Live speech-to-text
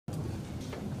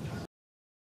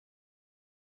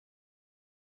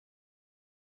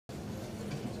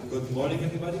Good morning,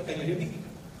 everybody. Can you hear me?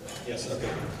 Yes, okay.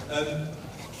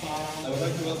 I would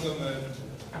like to welcome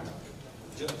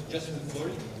Justin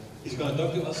Flory. He's going to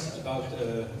talk to us about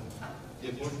the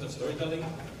importance of storytelling.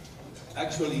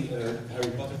 Actually,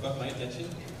 Harry Potter caught my attention.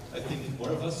 I think more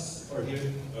of us are here.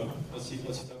 What's he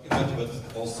talking about?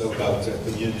 But also about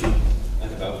community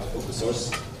and about open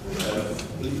source.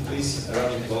 Please, a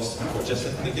round of applause for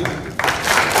Justin. Thank you.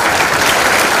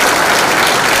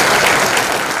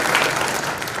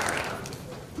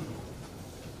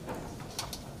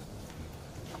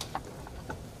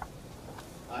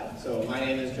 So my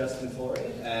name is Justin Flory,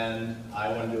 and I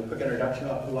want to do a quick introduction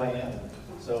about who I am.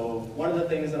 So one of the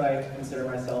things that I consider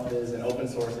myself is an open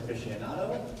source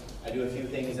aficionado. I do a few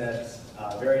things at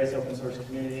various open source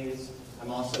communities. I'm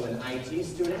also an IT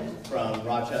student from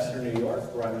Rochester, New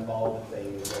York, where I'm involved with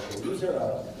a local user,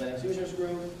 a Linux users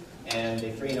group, and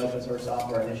a free and open source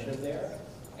software initiative there.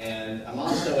 And I'm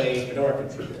also a Fedora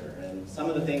contributor. And some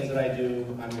of the things that I do,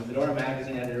 I'm the Fedora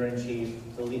magazine editor-in-chief,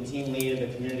 the team lead of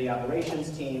the community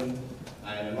operations team.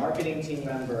 I'm a marketing team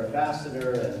member,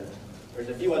 ambassador, and there's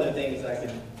a few other things that I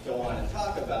could go on and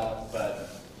talk about. But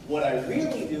what I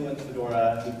really do in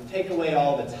Fedora, to take away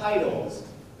all the titles,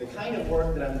 the kind of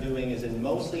work that I'm doing is in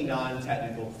mostly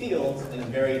non-technical fields in a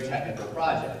very technical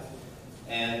project.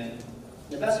 And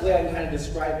the best way I can kind of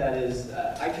describe that is,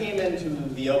 I came into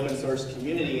the open source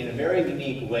community in a very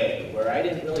unique way, where I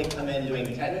didn't really come in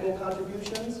doing technical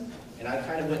contributions, and I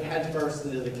kind of went headfirst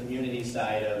into the community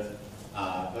side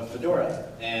of Fedora.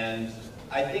 And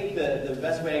I think the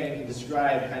best way I can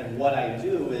describe kind of what I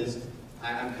do is,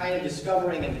 I'm kind of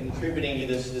discovering and contributing to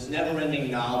this never-ending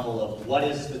novel of what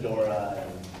is Fedora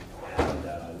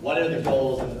and what are the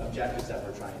goals and objectives that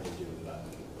we're trying to do. But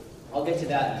I'll get to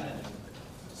that in a minute.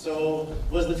 So,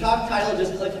 was the talk title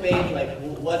just clickbait? Like,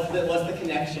 what's the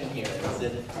connection here?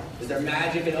 Is there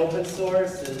magic in open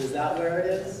source? Is that where it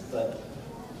is? But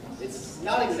it's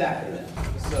not exactly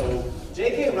that. So,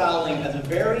 J.K. Rowling has a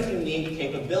very unique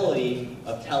capability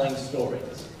of telling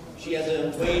stories. She has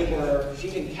a way where she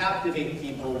can captivate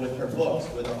people with her books,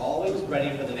 where they're always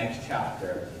ready for the next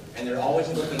chapter, and they're always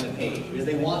flipping the page because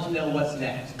they want to know what's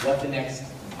next, what the next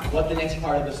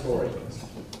part of the story is,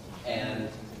 and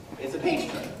it's a page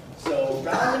turner. So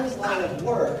Rowling's line of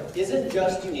work isn't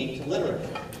just unique to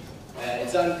literature.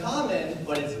 It's uncommon,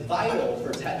 but it's vital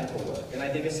for technical work, and I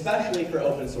think especially for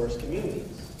open source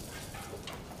communities.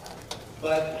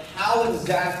 But how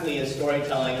exactly is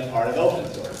storytelling a part of open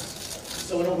source?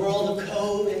 So in a world of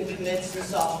code and commits and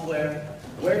software,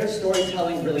 where does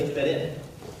storytelling really fit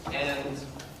in? And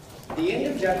the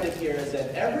end objective here is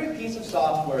that every piece of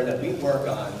software that we work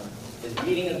on is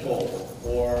meeting a goal,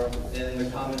 or in the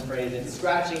common phrase, it's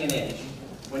scratching an itch.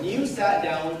 When you sat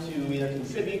down to either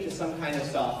contribute to some kind of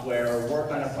software, or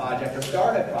work on a project, or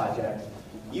start a project,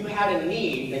 you had a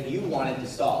need that you wanted to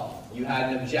solve. You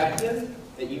had an objective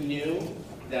that you knew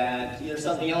that either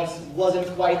something else wasn't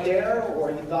quite there,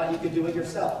 or you thought you could do it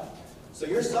yourself. So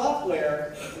your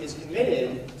software is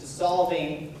committed to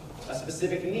solving a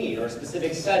specific need, or a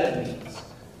specific set of needs.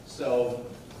 So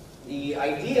the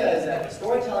idea is that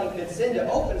storytelling fits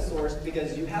into open source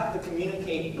because you have to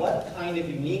communicate what kind of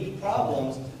unique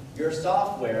problems your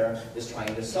software is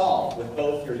trying to solve with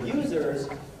both your users,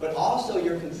 but also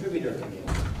your contributor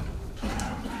community.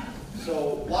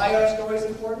 So why are stories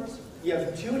important? You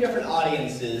have two different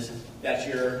audiences that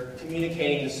you're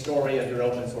communicating the story of your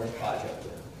open source project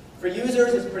with. For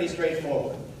users, it's pretty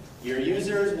straightforward. Your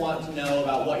users want to know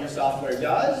about what your software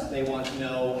does, they want to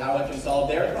know how it can solve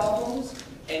their problems,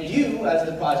 and you, as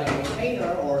the project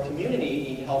maintainer or community,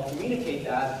 need to help communicate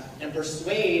that and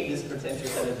persuade this potential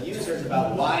set of users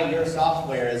about why your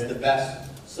software is the best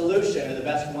solution or the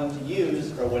best one to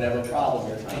use for whatever problem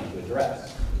you're trying to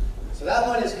address. So that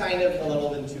one is kind of a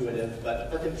little intuitive,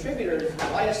 but for contributors,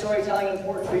 why is storytelling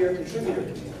important for your contributor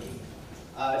community?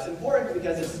 It's important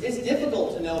because it's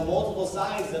difficult to know multiple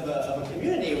sides of a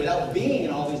community without being in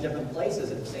all these different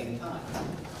places at the same time.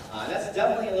 That's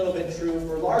definitely a little bit true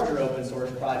for larger open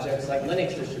source projects like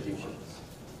Linux distributions.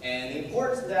 And the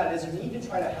importance of that is you need to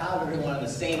try to have everyone on the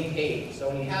same page. So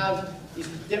when you have these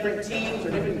different teams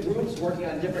or different groups working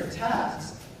on different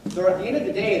tasks, at the end of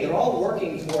the day, they're all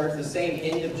working towards the same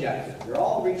end objective.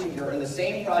 You're in the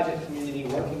same project community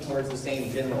working towards the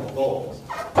same general goals.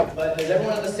 But is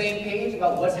everyone on the same page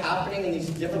about what's happening in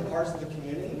these different parts of the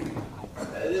community?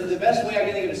 The best way I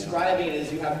can think of describing it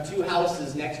is you have two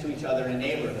houses next to each other in a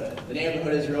neighborhood. The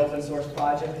neighborhood is your open source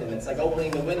project, and it's like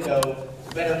opening the window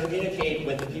to better communicate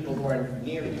with the people who are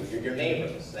near you, your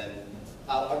neighbors. And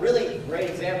a really great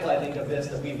example, I think, of this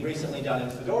that we've recently done in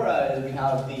Fedora is we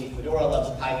have the Fedora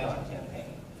Loves Python campaign.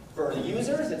 For the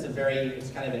users, it's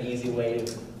kind of an easy way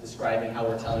of describing how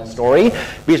we're telling a story,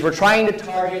 because we're trying to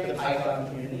target the Python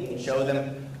community and show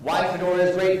them why Fedora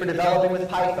is great for developing with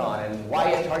Python, and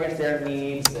why it targets their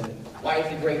needs, and why it's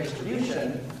a great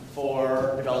distribution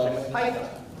for developing with Python.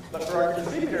 But for our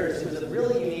contributors, it was a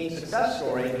really unique success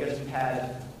story because we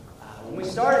had, when we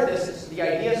started this, the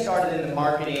idea started in the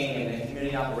marketing and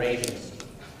community operations.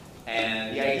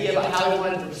 And the idea about how we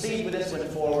wanted to proceed with this went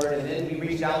forward, and then we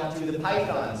reached out to the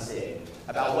Python SIG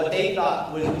about what they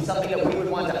thought would be something that we would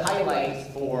want to highlight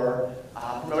for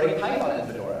promoting Python in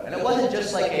Fedora. And it wasn't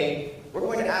just like we're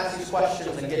going to ask these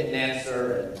questions and get an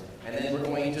answer, and then we're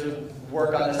going to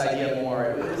work on this idea more.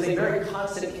 It was a very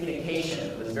constant communication.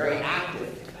 It was very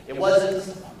active. It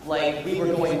wasn't like we were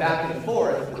going back and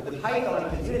forth. The Python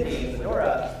community in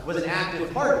Fedora was an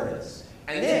active part of this.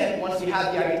 And then, once we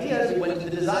had the ideas, we went to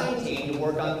the design team to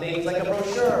work on things like a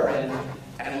brochure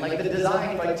and like the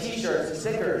design for like t-shirts and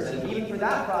stickers. And even for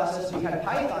that process, we had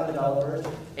Python developers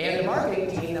and the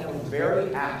marketing team that were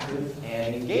very active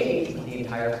and engaged with the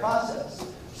entire process.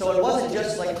 So it wasn't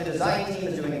just like the design team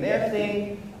is doing their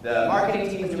thing, the marketing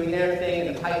team is doing their thing,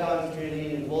 and the Python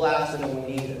community, we'll ask them when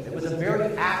we need it. It was a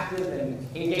very active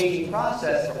and engaging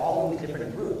process for all of these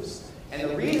different groups. And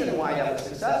the reason why that was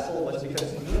successful was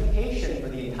because communication for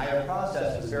the entire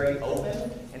process was very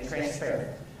open and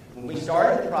transparent. When we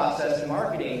started the process in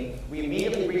marketing, we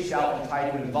immediately reached out and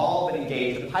tried to involve and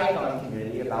engage the Python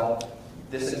community about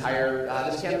this entire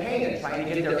this campaign and trying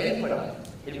to get their input on it.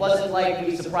 It wasn't like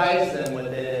we surprised them with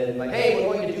it and like, hey,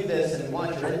 we're going to do this and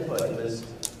want your input. It was,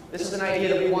 this is an idea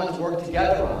that we want to work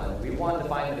together on. We want to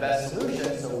find the best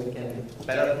solution so we can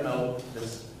better promote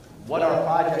this, what our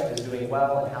project is doing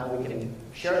well and how we can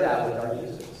share that with our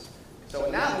users. So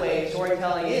in that way,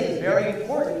 storytelling is very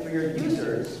important for your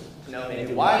users to know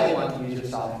maybe why they want to use your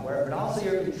software, but also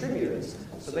your contributors,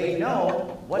 so they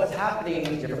know what's happening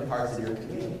in different parts of your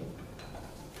community.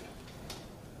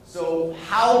 So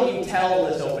how do you tell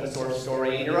this open source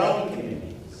story in your own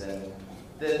communities? And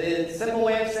the simple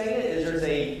way of saying it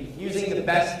is using the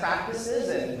best practices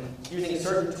and using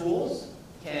certain tools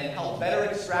can help better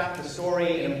extract the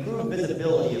story and improve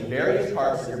visibility of various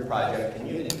parts of your project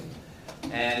community.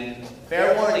 And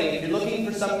fair warning, if you're looking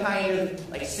for some kind of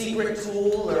like secret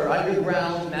tool or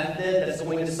underground method that's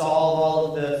going to solve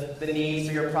all of the needs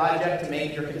for your project to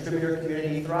make your contributor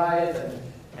community thrive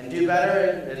and do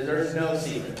better, there's no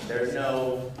secret. There's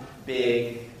no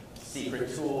big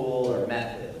secret tool or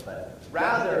method. But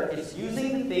rather, it's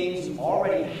using the things you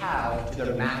already have to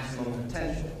their maximum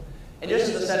potential. And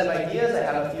just as a set of ideas, I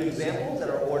have a few examples that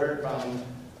are ordered from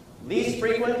least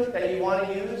frequent that you want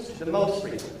to use to the most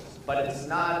frequent, but it's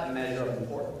not a measure of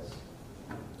importance.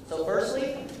 So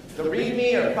firstly, the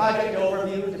README or project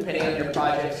overview, depending on your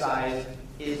project size,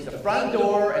 is the front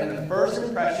door and the first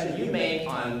impression you make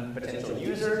on potential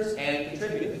users and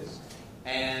contributors.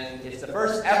 And it's the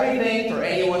first everything for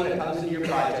anyone that comes into your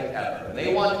project ever. If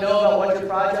they want to know about what your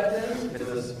project is, if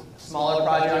it's a smaller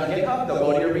project on GitHub, they'll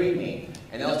go to your README.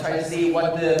 And they'll try to see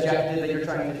what the objective that you're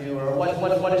trying to do, or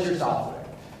what is your software.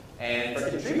 And for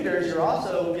contributors, you're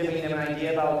also giving them an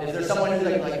idea about, is there someone who's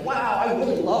like, wow, I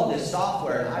really love this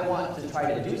software, and I want to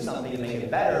try to do something to make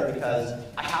it better because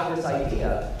I have this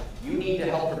idea. You need to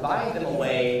help provide them a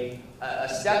way, a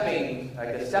stepping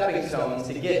stones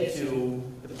to get to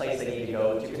the place they need to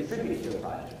go to contribute to your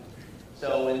project.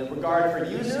 So in regard for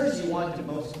users, you want to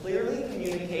most clearly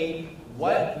communicate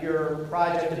what your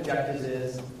project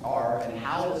objectives are and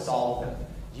how to solve them.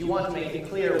 You want to make it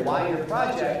clear why your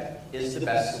project is the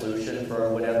best solution for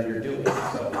whatever you're doing.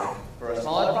 So for a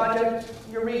smaller project,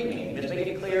 your README. Just make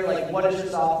it clear, like, what is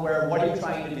your software, what are you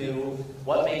trying to do,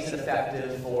 what makes it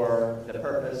effective for the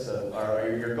purpose of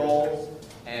or your goals.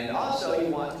 And also you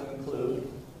want to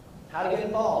include how to get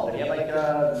involved. If you have like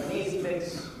an easy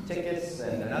fix tickets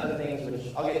and other things,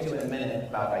 which I'll get to in a minute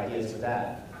about ideas for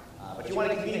that. But you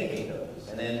want to communicate those.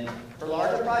 And then for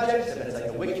larger projects, if it's like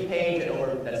a wiki page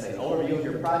that's an overview of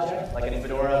your project, like in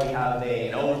Fedora we have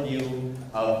an overview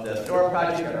of the Fedora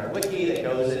project on our wiki that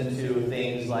goes into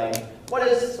things like, what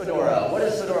is Fedora? What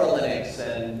is Fedora Linux?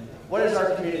 And what is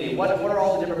our community? What are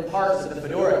all the different parts of the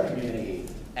Fedora community?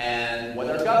 And what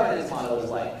their governance model is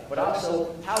like. But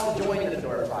also how to join the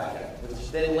Fedora project, which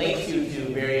then links you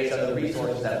to various other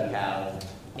resources that we have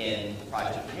in the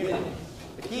project community.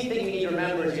 The key thing you need to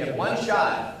remember is you have one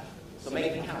shot, so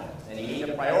make it count. And you need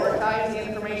to prioritize the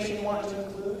information you want to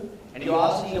include, and you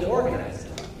also need to organize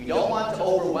it. You don't want to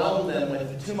overwhelm them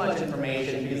with too much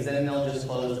information because then they'll just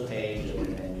close the page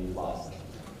and you've lost them.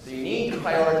 So you need to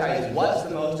prioritize what's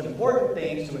the most important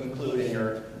things to include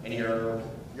in your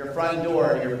your front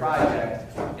door to your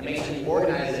project and make sure you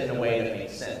organize it in a way that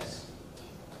makes sense.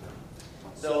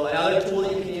 So another tool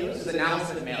that you can use is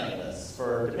announcement mailing lists,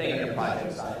 depending on your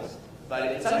project size. But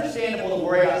it's understandable to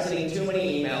worry about sending too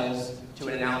many emails to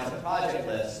an announcement project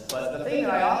list. But the thing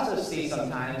that I also see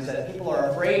sometimes is that people are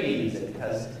afraid to use it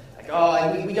because, like,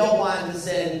 oh, we don't want to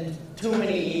send too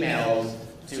many emails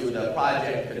to the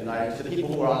project, to the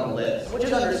people who are on the list, which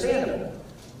is understandable.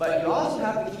 But you also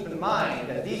have to keep in mind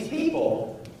that these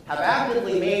people have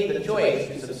actively made the choice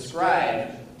to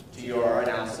subscribe to your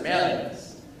announcement mailing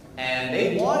list. And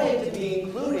they wanted to be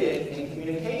included in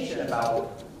communication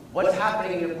about what's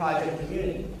happening in your project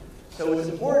community. So it's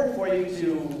important for you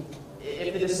to,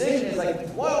 if the decision is like,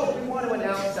 whoa, we want to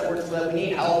announce that we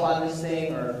need help on this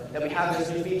thing, or that we have this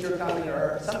new feature coming,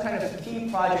 or some kind of key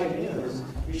project news,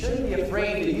 you shouldn't be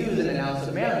afraid to use an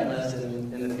announcement mailing list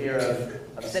in the fear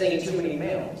of sending too many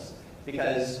mails.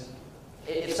 Because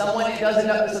if someone does end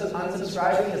up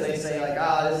unsubscribing because they say, like,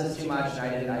 this is too much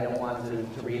and I don't want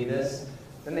to read this,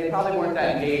 then they probably weren't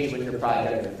that engaged with your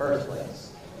project in the first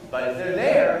place. But if they're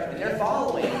there and they're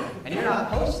following and you're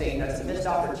not posting, that's a missed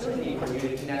opportunity for you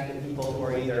to connect to people who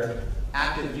are either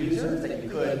active users that you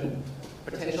could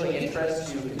potentially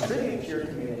interest to contribute to your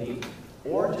community,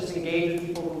 or just engage with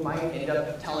people who might end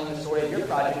up telling the story of your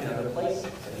project in other places.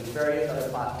 So there's various other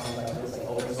platforms like this, like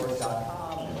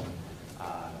opensource.com, and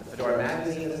the Fedora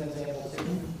magazine is an example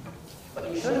too.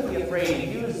 But you shouldn't be afraid to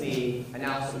use the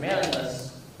announcement mailing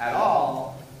list at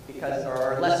all,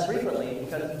 or less frequently,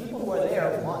 because people who are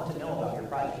there want to know about your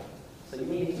project. So you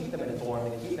need to keep them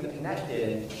informed and keep them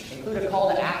connected, and include a call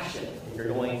to action if you're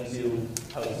going to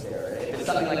post there. If it's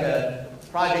something like a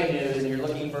project news and you're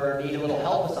need a little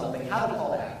help with something, have a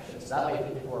call to action. So that way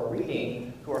people who are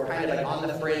reading, who are kind of like on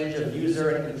the fringe of user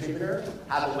and contributor,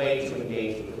 have a way to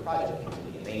engage with the project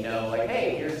community. And they know, like,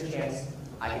 hey, here's a chance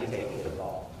I can take a little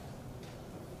call.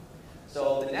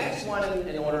 So the next one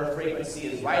in order of frequency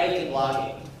is writing and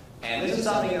blogging. And this is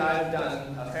something that I've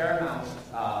done a fair amount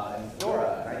in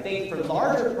Fedora. And I think for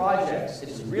larger projects,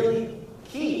 it's really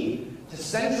key to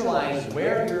centralize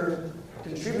where your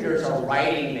contributors are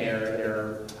writing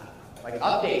their like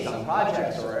updates on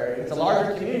projects. Or if it's a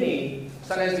larger community,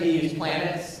 sometimes we use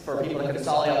planets for people to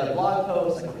consolidate other blog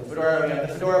posts. Like in Fedora, we have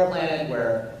the Fedora planet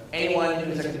where anyone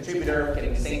who's a contributor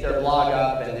can sync their blog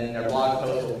up, and then their blog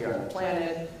post will appear on the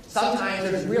planet. Sometimes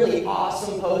there's really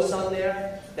awesome posts on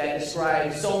there that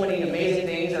describe so many amazing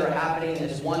things that are happening in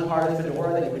this one part of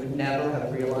Fedora that you would never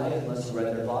have realized unless you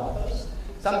read their blog post.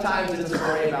 Sometimes it's a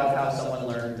story about how someone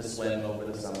learned to swim over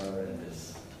the summer and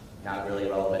is not really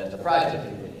relevant to the project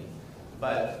community.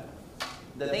 But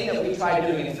the thing that we tried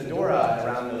doing in Fedora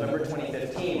around November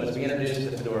 2015 was we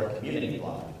introduced the Fedora community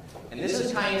blog. And this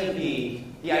is kind of the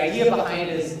idea behind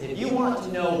it is if you want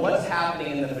to know what's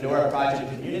happening in the Fedora project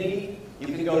community, you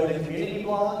can go to the community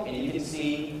blog and you can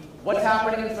see what's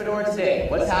happening in Fedora today,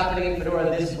 what's happening in Fedora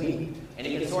this week. And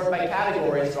you can sort by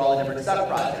categories for all the different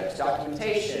sub-projects,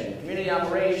 documentation, community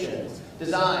operations,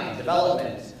 design,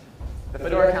 development, the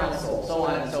Fedora Council, so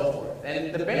on and so forth.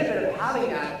 And the benefit of having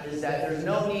that is that there's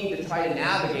no need to try to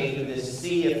navigate through this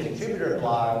sea of contributor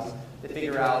blogs to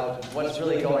figure out what's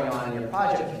really going on in your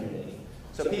project community.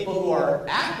 So people who are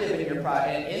active in your project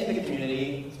and in the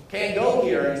community can go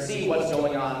here and see what's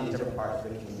going on in these different parts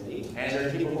of the community. And there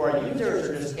are people who are users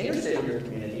or just interested in your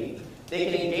community. They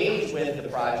can engage with the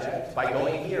project by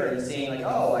going here and seeing, like,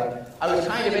 oh, I was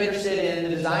kind of interested in the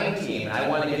design team, and I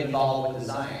want to get involved with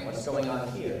design. What's going on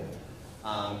here?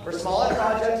 For smaller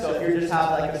projects, so if you just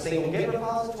have like a single Git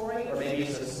repository, or maybe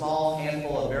it's a small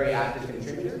handful of very active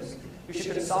contributors, you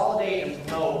should consolidate and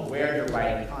promote where you're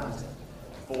writing content.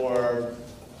 For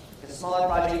a smaller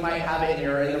project, you might have it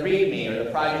in the README or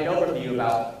the project overview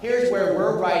about here's where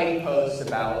we're writing posts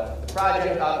about the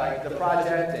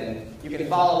project, and you can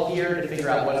follow here to figure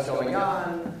out what's going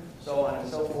on, so on and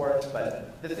so forth.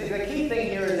 But the key thing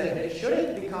here is that it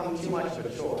shouldn't become too much of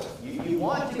a chore. You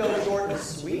want to go short and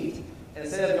sweet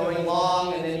instead of going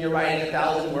long and then you're writing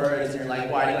 1,000 words and you're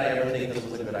like, why did I ever think this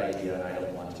was a good idea and I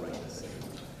don't want to write this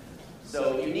anymore.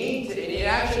 So you need to, and it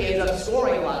actually ends up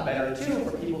scoring a lot better too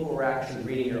for people who are actually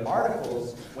reading your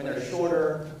articles when they're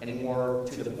shorter and more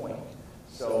to the point.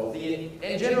 So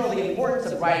in general, the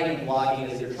importance of writing and blogging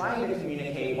is you're trying to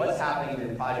communicate what's happening in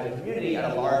your project community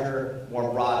at a larger, more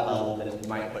broad level than you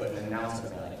might put in an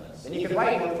announcement mailing list. And you can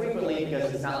write more frequently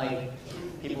because it's not like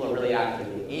people are really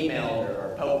actively emailed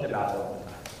or poked about it all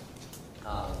the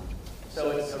time.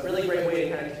 So it's a really great way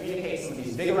to kind of communicate some of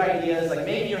these bigger ideas. Like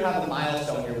maybe you have a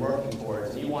milestone you're working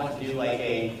towards and you want to do like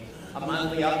a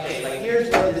monthly update. Like here's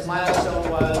where this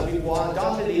milestone was, we've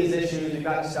gone through these issues, we've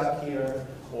gotten stuck here.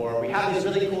 Or we have these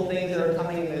really cool things that are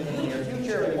coming in the near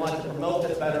future, we want to promote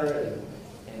this better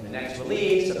in the next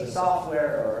release of the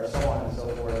software, or so on and so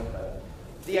forth. But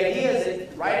the idea is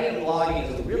that writing and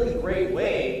blogging is a really great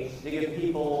way to give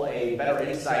people a better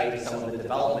insight to some of the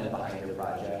development behind your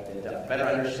project and to better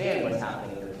understand what's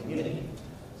happening in your community.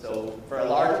 So for a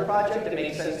larger project, it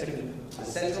makes sense to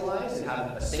centralize and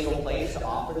have a single place to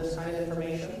offer this kind of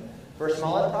information. For a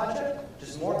smaller project,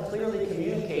 just more clearly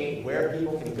communicate where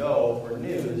people can go for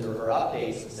news or for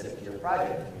updates specific to your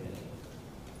project community.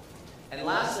 And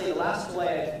lastly, the last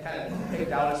way I kind of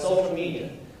picked out is social media.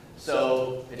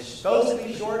 So it's supposed to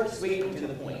be short, sweet, and to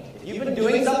the point. If you've been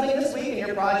doing something this week in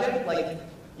your project, like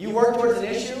you work towards an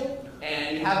issue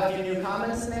and you have a few new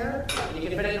comments in there, and you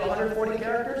can fit it into 140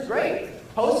 characters, great.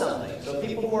 Post something. So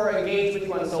people who are engaged with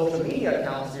you on social media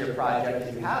accounts for your project,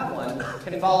 if you have one,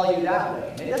 can follow you that way.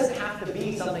 And it doesn't have to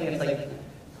be something that's like,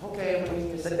 okay, I'm going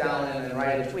to sit down and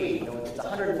write a tweet. You know, it's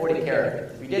 140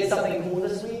 characters. If you did something cool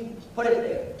this week, put it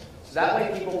there. So that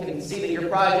way people can see that your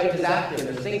project is active.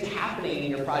 There's things happening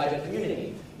in your project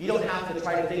community. You don't have to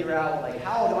try to figure out, like,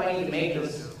 how do I need to make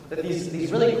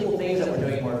these really cool things that we're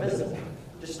doing more visible.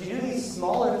 Just you do these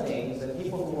smaller things that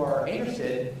people who are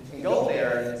interested can go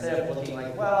there, and instead of looking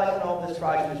like, well, I don't know if this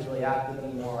project is really active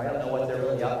anymore, I don't know what they're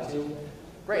really up to.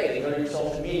 Great, they go to your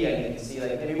social media and you can see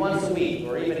like maybe once a week,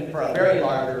 or even for a very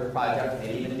larger project,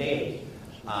 maybe even daily.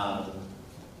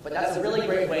 But that's a really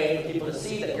great way for people to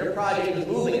see that your project is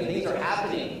moving and things are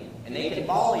happening, and they can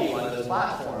follow you on those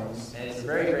platforms, and it's a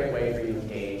very great way for you to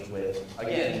engage with,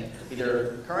 again,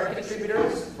 either current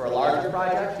contributors for a larger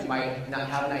project who might not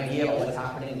have an idea about what's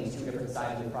happening in these two different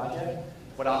sides of the project,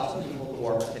 but also people who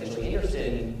are potentially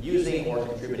interested in using or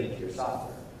contributing to your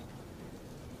software.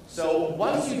 So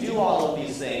once you do all of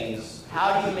these things,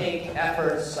 how do you make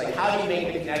efforts, like how do you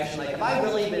make the connection? Like if I've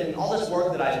really been, all this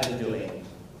work that I've been doing,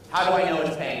 how do I know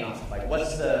it's paying off? Like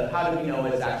how do we know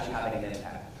it's actually having an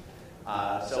impact?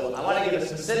 So I want to give a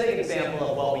specific example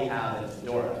of what we have in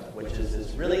Fedora, which is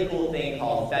this really cool thing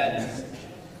called FedMessage.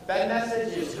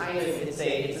 FedMessage is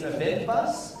it's an event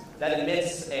bus that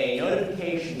emits a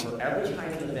notification for every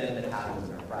kind of event that happens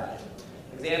in our project.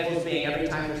 Examples being every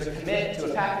time there's a commit to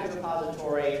a package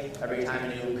repository, every time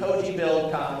a new Koji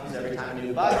build comes, every time a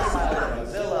new bug is filed in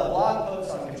Mozilla, blog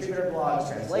posts on contributor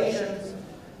blogs, translations,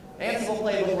 Ansible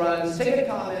playbook runs, ticket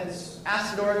comments,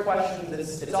 ask Fedora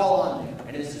questions, it's all on there.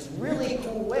 And it's this really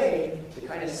cool way to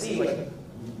kind of see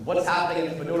what's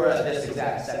happening in Fedora at this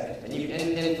exact second. And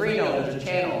in Freenode, there's a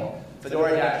channel,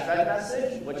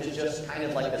 Fedora-FedMessage, which is just kind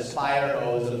of like this fire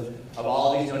hose of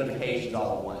all these notifications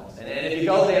all at once. And if you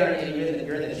go there and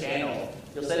you're in the channel,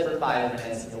 you'll sit for 5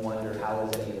 minutes and you'll wonder, how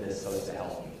is any of this supposed to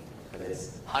help me? Because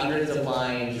it's hundreds of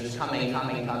lines just coming,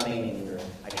 and you're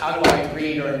like, how do I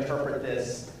read or interpret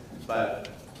this? But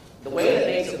the way that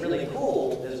makes it really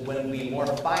cool is when we more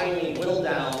finely whittle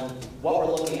down what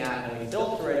we're looking at and we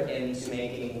filter it into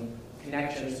making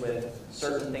connections with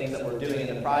certain things that we're doing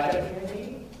in the project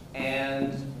community,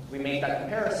 and we make that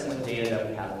comparison with data that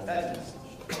we have in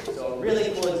FedMessage. So a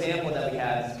really cool example that we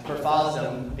had for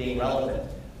FOSDEM being relevant,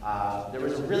 there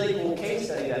was a really cool case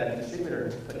study that a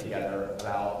contributor put together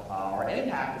about our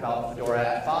impact about Fedora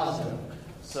at FOSDEM.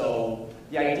 So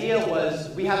the idea was,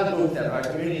 we have a booth at our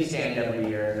community stand every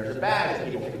year, and there's a badge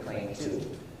that people can claim too.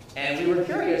 And we were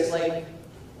curious, like,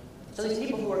 so these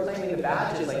people who are claiming the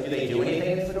badges, like, do they do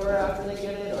anything in Fedora after they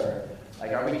get it? Or,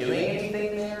 like, are we doing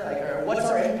anything there? Like, or what's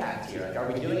our impact here? Like, are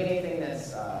we doing anything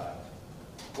that's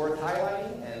worth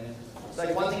highlighting? And so,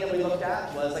 like, one thing that we looked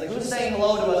at was, like, who's saying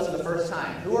hello to us for the first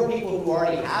time? Who are people who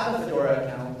already have a Fedora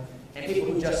account, and people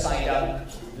who just signed up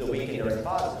the weekend during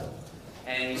FOSDEM?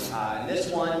 And in this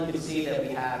one, you can see that we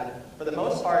had, for the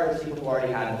most part, it was people who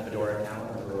already had a Fedora account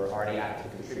or who were already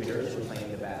active contributors who were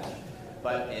claiming the badge.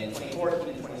 But in 2014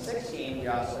 and 2016, we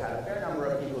also had a fair number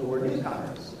of people who were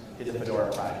newcomers to the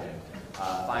Fedora project,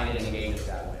 find it and engage us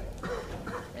that way.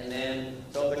 And then,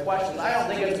 so the question is, I don't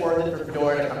think it's worth it for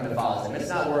Fedora to come to FOSDEM. It's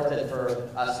not worth it for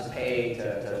us to pay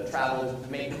to travel,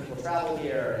 to make people travel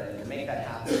here and to make that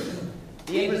happen.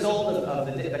 The end result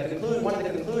of one of the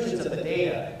conclusions of the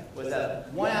data was that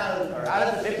out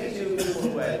of the 52 people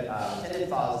who had attended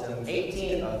FOSDEM,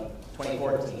 18 of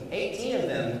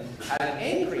them had an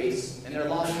increase in their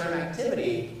long-term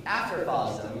activity after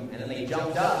FOSDEM, and then they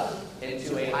jumped up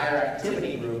into a higher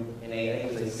activity group in I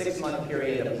think it was a 6-month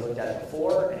period that we looked at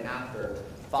before and after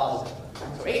FOSDEM.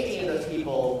 So 18 of those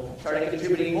people started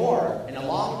contributing more in a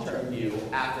long-term view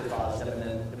after FOSDEM, and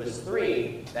then there was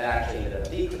 3 that actually ended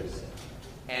up decreasing.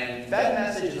 And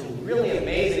FedMessage is a really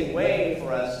amazing way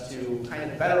for us to kind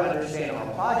of better understand our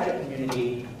project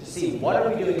community, to see what are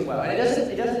we doing well. And it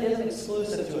isn't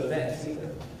exclusive to events either.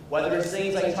 Whether it's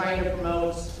things like trying to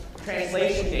promote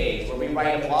translation days, where we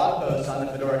write a blog post on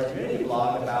the Fedora community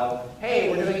blog about, hey,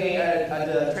 we're doing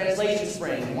a translation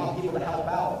spring, we want people to help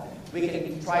out. We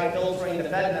can try filtering the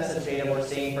Fed message data we're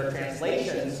seeing for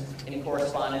translations in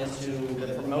correspondence to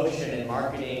the promotion and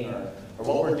marketing or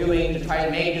what we're doing to try to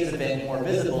make this event more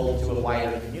visible to a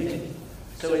wider community.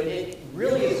 So it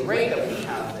really is great that we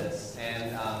have this.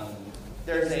 And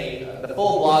there's the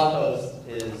full blog post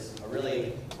is a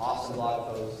really awesome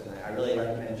blog post, and I really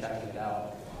recommend checking it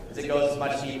out, because it goes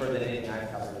much deeper than anything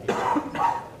I've covered here.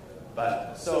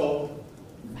 But, so,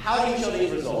 how do you show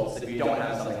these results if you don't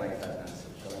have something like Fed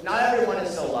message? Not everyone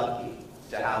is so lucky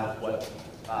to have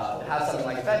something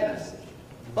like Fed message.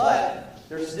 But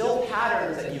there's still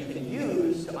patterns that you can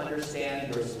use to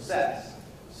understand your success.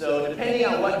 So depending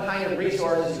on what kind of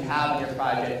resources you have in your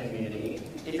project community,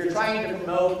 if you're trying to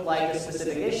promote like a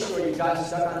specific issue or you've gotten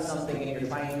stuck on something and you're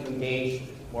trying to engage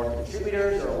more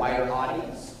contributors or a wider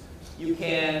audience, you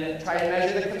can try to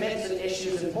measure the commits and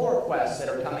issues and pull requests that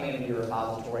are coming into your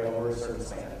repository over a certain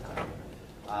span of time.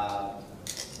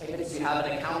 If you have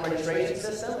an account registration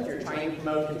system, if you're trying to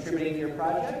promote contributing to your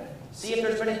project, see if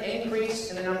there's been an increase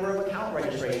in the number of account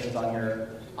registrations on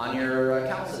your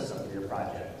account system for your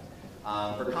project.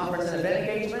 For conference and event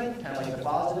engagement, kind of like the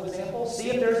FOSDEM example, see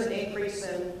if there's an increase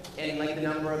in like the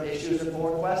number of issues and pull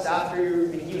requests after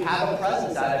you have a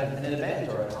presence at an event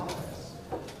or a conference.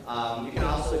 You can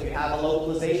also, if you have a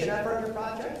localization effort in your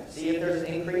project, see if there's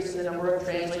an increase in the number of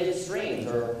translated streams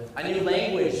or a new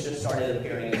language just started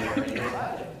appearing in your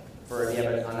project. If you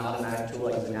have an automatic tool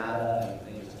like Zanata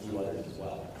and there's a few others as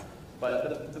well.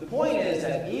 But the point is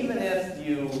that even if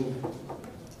you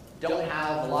don't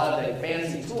have a lot of the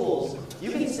fancy tools,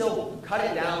 you can still cut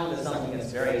it down to something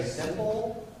that's very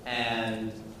simple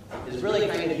and is really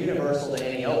kind of universal to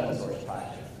any open source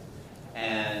project.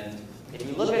 And if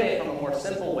you look at it from a more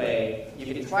simple way, you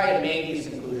can try to make these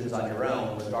conclusions on your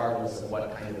own, regardless of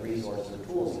what kind of resources or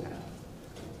tools you have.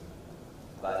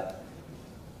 But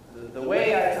the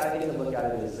way I think to look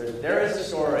at it is there is a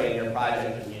story in your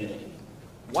project community.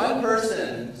 One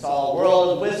person saw a world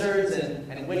of wizards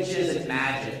and witches and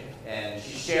magic, and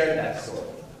she shared that story,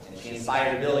 and she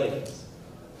inspired billions.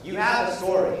 You have a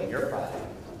story in your project.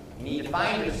 You need to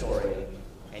find your story,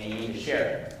 and you need to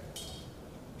share it.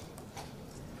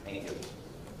 Thank you. If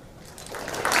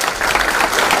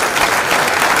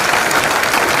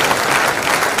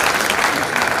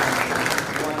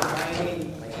you want to find me,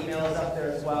 my email is up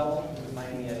there as well. You can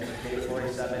find me at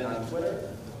J.K.Rowling on Twitter.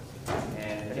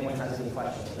 And if anyone has any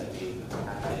questions, I'd be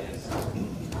happy to answer.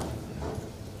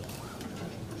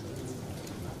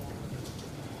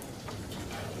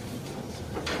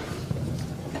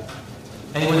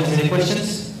 Anyone has any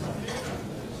questions?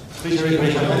 Please raise your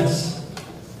hands.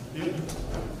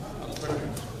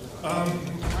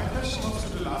 My question was to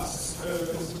the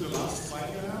last slide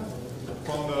you have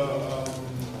from the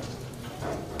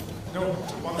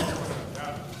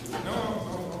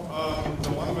the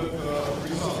one with the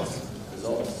results.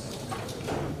 Results.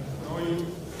 No, you.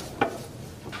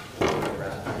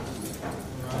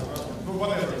 But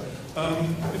whatever.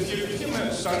 If you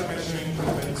start measuring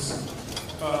commits,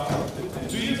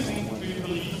 do you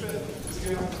believe it? If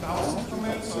you have 1,000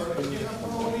 commits, or if you have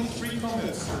only 3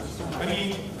 commits? I mean,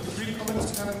 3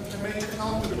 commits can make a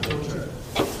count to the project.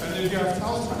 And if you have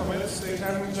 1,000 commits, they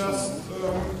can just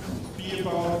be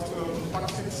about bug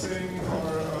fixing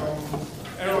or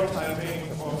error typing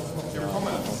of your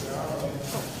comments.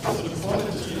 Yeah? So the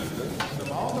quality and the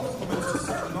amount of commits is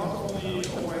not only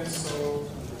always so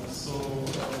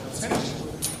essential.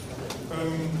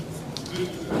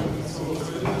 So it is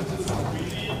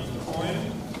really the point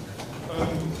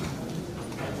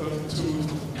to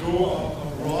go on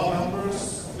raw numbers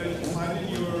that you find in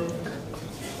your.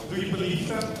 Do you believe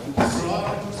that raw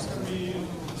numbers can be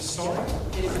stored?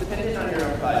 It's dependent on your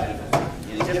own project.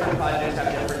 Different projects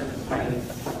have different kind of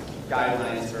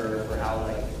guidelines for how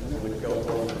you would go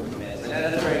forward with commits. And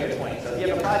that's a very good point. So if you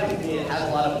have a project that has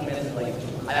a lot of commits, like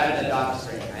I added a doc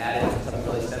string, I added something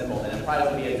really simple, then it probably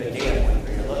would be a good data point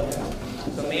for your look at.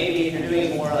 So maybe if you're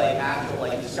doing more like actual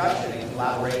discussion and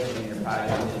collaboration in your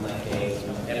project in like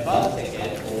a bug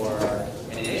ticket or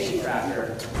in an issue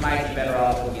tracker, you might be better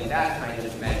off looking at that kind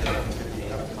of measure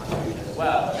of contribution as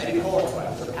well. Maybe pull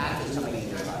requests or patches coming into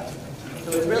your project. So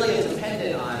it really is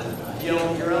dependent on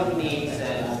your own needs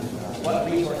and what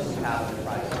resources you have in your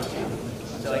project.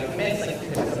 So like commits, like if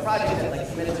it's a project that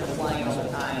commits are flying all the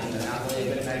time, they're not really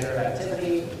a good measure of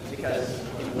activity because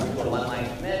if you go to one-line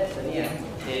commit, then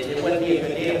it wouldn't be a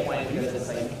good data point because it's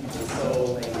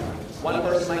so one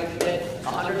person might commit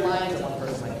 100 lines and one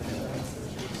person might commit.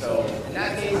 So in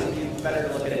that case, it'd be better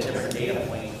to look at a different data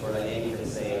point for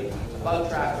bug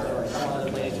tracker or some other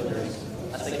place where there's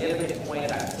a significant point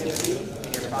of activity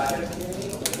in your project community,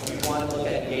 you want to look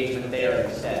at engagement there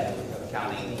instead of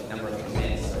counting the number of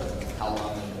commits or how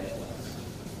long the commit was.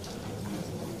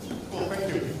 Cool,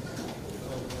 thank you.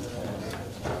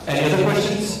 Any other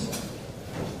questions?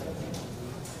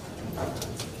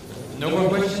 No more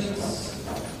questions?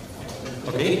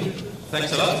 Okay,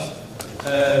 thanks a lot. I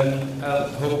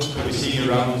hope we see you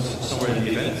around somewhere in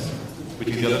the event with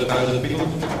the other 1,000 people.